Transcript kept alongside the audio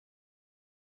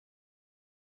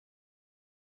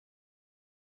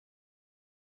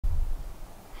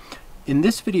In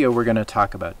this video, we're going to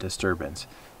talk about disturbance.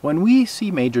 When we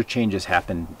see major changes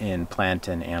happen in plant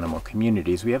and animal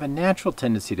communities, we have a natural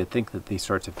tendency to think that these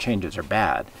sorts of changes are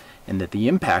bad and that the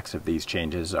impacts of these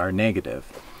changes are negative.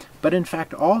 But in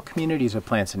fact, all communities of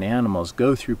plants and animals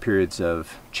go through periods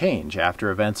of change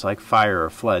after events like fire or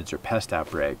floods or pest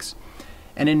outbreaks.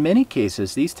 And in many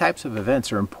cases, these types of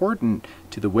events are important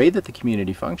to the way that the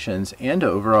community functions and to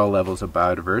overall levels of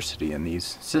biodiversity in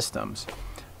these systems.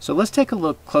 So let's take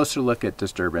a closer look at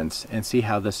disturbance and see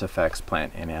how this affects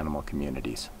plant and animal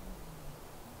communities.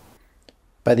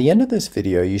 By the end of this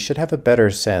video, you should have a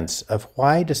better sense of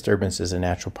why disturbance is a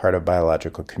natural part of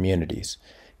biological communities.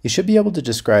 You should be able to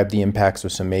describe the impacts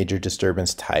of some major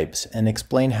disturbance types and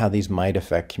explain how these might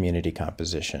affect community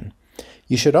composition.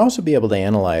 You should also be able to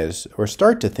analyze or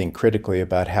start to think critically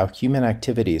about how human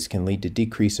activities can lead to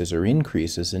decreases or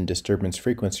increases in disturbance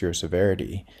frequency or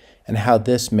severity, and how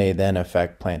this may then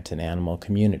affect plant and animal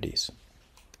communities.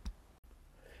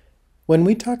 When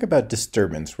we talk about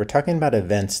disturbance, we're talking about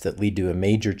events that lead to a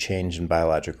major change in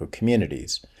biological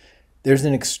communities. There's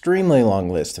an extremely long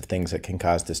list of things that can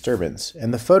cause disturbance,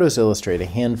 and the photos illustrate a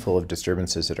handful of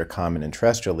disturbances that are common in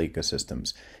terrestrial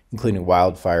ecosystems, including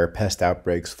wildfire, pest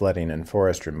outbreaks, flooding, and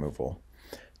forest removal.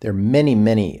 There are many,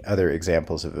 many other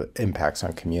examples of impacts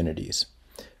on communities.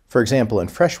 For example, in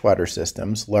freshwater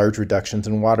systems, large reductions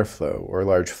in water flow or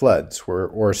large floods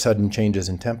or sudden changes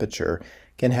in temperature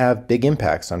can have big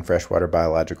impacts on freshwater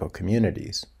biological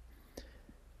communities.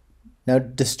 Now,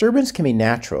 disturbance can be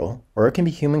natural, or it can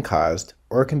be human-caused,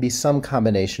 or it can be some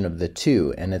combination of the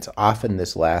two, and it's often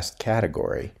this last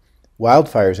category.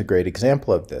 Wildfire is a great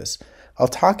example of this. I'll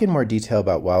talk in more detail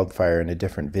about wildfire in a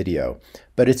different video,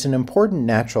 but it's an important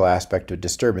natural aspect of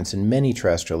disturbance in many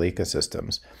terrestrial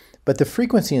ecosystems. But the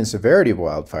frequency and severity of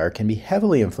wildfire can be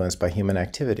heavily influenced by human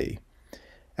activity.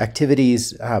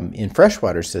 Activities in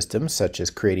freshwater systems, such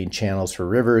as creating channels for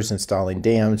rivers, installing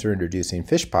dams, or introducing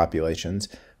fish populations,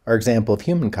 are examples of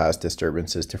human-caused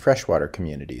disturbances to freshwater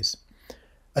communities.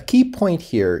 A key point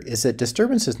here is that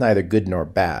disturbance is neither good nor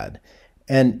bad,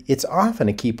 and it's often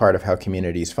a key part of how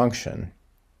communities function.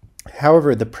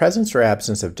 However, the presence or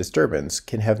absence of disturbance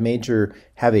can have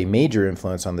a major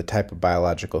influence on the type of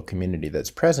biological community that's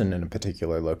present in a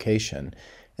particular location,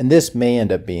 and this may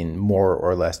end up being more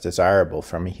or less desirable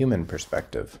from a human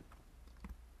perspective.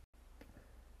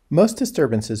 Most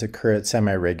disturbances occur at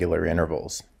semi-regular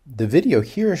intervals. The video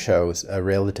here shows a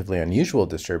relatively unusual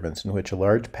disturbance in which a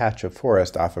large patch of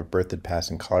forest off of Berthoud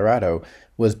Pass in Colorado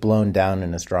was blown down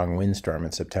in a strong windstorm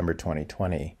in September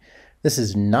 2020. This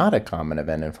is not a common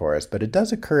event in forests, but it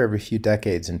does occur every few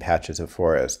decades in patches of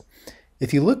forest.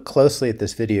 If you look closely at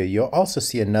this video, you'll also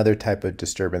see another type of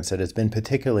disturbance that has been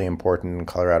particularly important in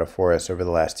Colorado forests over the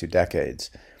last 2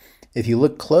 decades. If you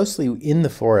look closely in the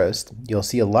forest, you'll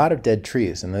see a lot of dead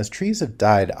trees, and those trees have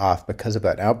died off because of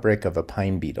an outbreak of a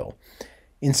pine beetle.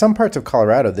 In some parts of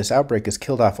Colorado, this outbreak has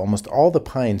killed off almost all the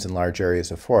pines in large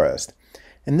areas of forest.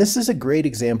 And this is a great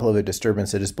example of a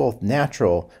disturbance that is both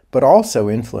natural, but also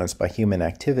influenced by human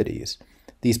activities.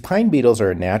 These pine beetles are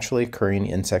a naturally occurring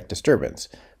insect disturbance,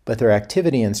 but their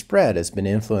activity and spread has been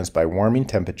influenced by warming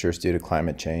temperatures due to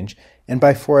climate change, and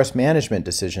by forest management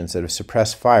decisions that have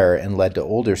suppressed fire and led to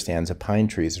older stands of pine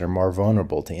trees that are more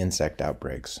vulnerable to insect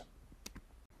outbreaks.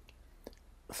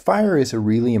 Fire is a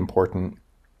really important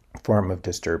form of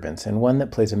disturbance, and one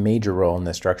that plays a major role in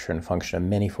the structure and function of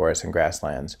many forests and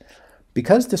grasslands.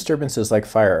 Because disturbances like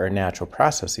fire are natural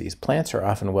processes, plants are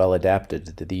often well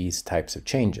adapted to these types of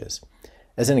changes.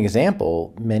 As an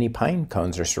example, many pine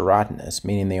cones are serotinous,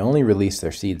 meaning they only release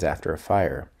their seeds after a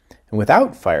fire. And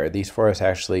without fire, these forests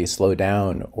actually slow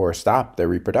down or stop their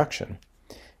reproduction.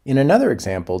 In another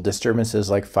example, disturbances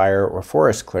like fire or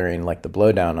forest clearing, like the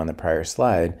blowdown on the prior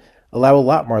slide, allow a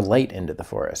lot more light into the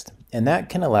forest, and that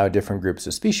can allow different groups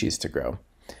of species to grow.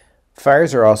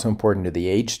 Fires are also important to the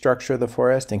age structure of the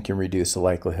forest and can reduce the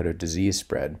likelihood of disease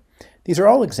spread. These are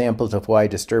all examples of why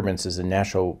disturbance is a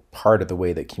natural part of the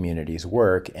way that communities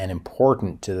work and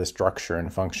important to the structure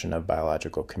and function of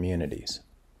biological communities.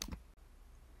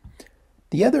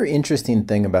 The other interesting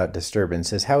thing about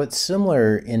disturbance is how it's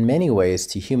similar in many ways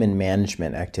to human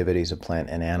management activities of plant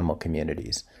and animal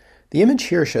communities. The image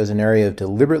here shows an area of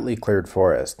deliberately cleared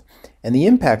forest, and the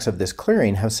impacts of this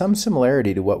clearing have some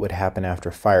similarity to what would happen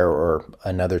after fire or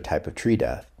another type of tree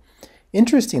death.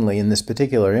 Interestingly, in this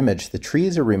particular image, the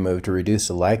trees are removed to reduce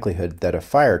the likelihood that a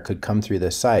fire could come through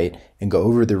the site and go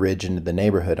over the ridge into the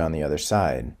neighborhood on the other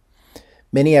side.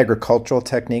 Many agricultural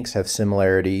techniques have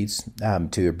similarities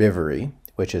to herbivory,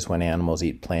 which is when animals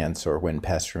eat plants or when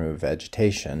pests remove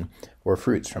vegetation or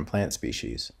fruits from plant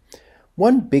species.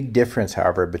 One big difference,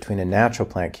 however, between a natural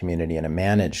plant community and a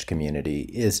managed community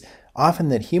is often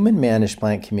that human-managed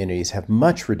plant communities have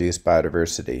much reduced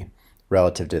biodiversity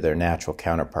relative to their natural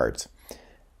counterparts.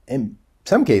 In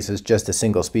some cases, just a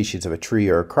single species of a tree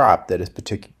or a crop that is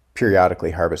periodically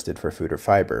harvested for food or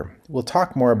fiber. We'll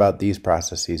talk more about these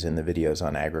processes in the videos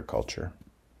on agriculture.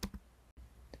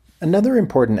 Another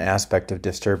important aspect of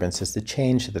disturbance is the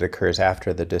change that occurs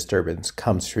after the disturbance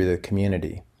comes through the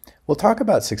community. We'll talk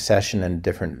about succession in a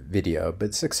different video,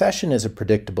 but succession is a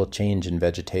predictable change in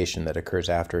vegetation that occurs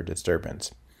after a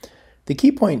disturbance. The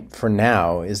key point for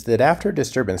now is that after a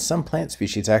disturbance, some plant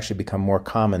species actually become more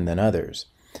common than others,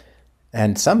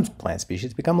 and some plant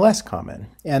species become less common.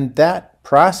 And that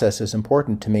process is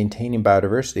important to maintaining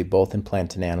biodiversity both in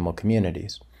plant and animal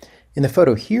communities. In the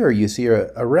photo here, you see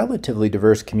a relatively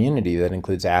diverse community that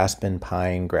includes aspen,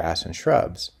 pine, grass, and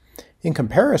shrubs. In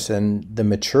comparison, the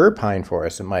mature pine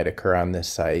forest that might occur on this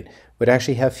site would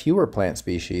actually have fewer plant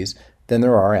species than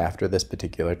there are after this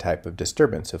particular type of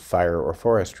disturbance of fire or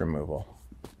forest removal.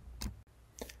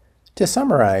 To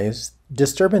summarize,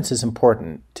 disturbance is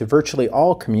important to virtually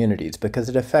all communities because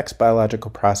it affects biological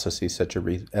processes such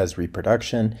as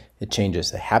reproduction, it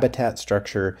changes the habitat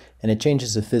structure, and it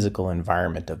changes the physical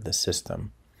environment of the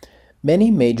system.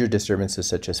 Many major disturbances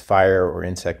such as fire or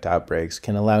insect outbreaks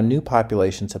can allow new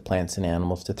populations of plants and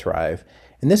animals to thrive,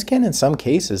 and this can in some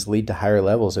cases lead to higher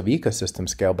levels of ecosystem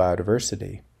scale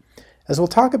biodiversity. As we'll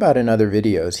talk about in other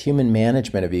videos, human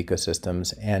management of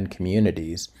ecosystems and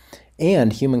communities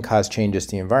and human-caused changes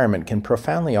to the environment can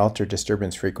profoundly alter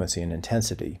disturbance frequency and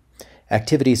intensity.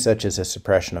 Activities such as the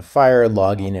suppression of fire,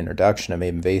 logging, introduction of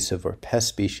invasive or pest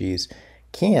species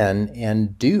can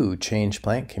and do change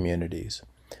plant communities.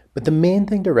 But the main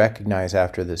thing to recognize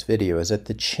after this video is that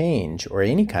the change, or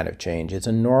any kind of change, is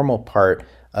a normal part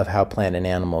of how plant and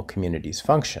animal communities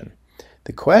function.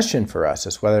 The question for us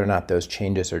is whether or not those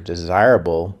changes are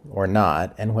desirable or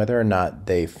not, and whether or not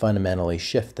they fundamentally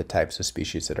shift the types of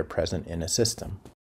species that are present in a system.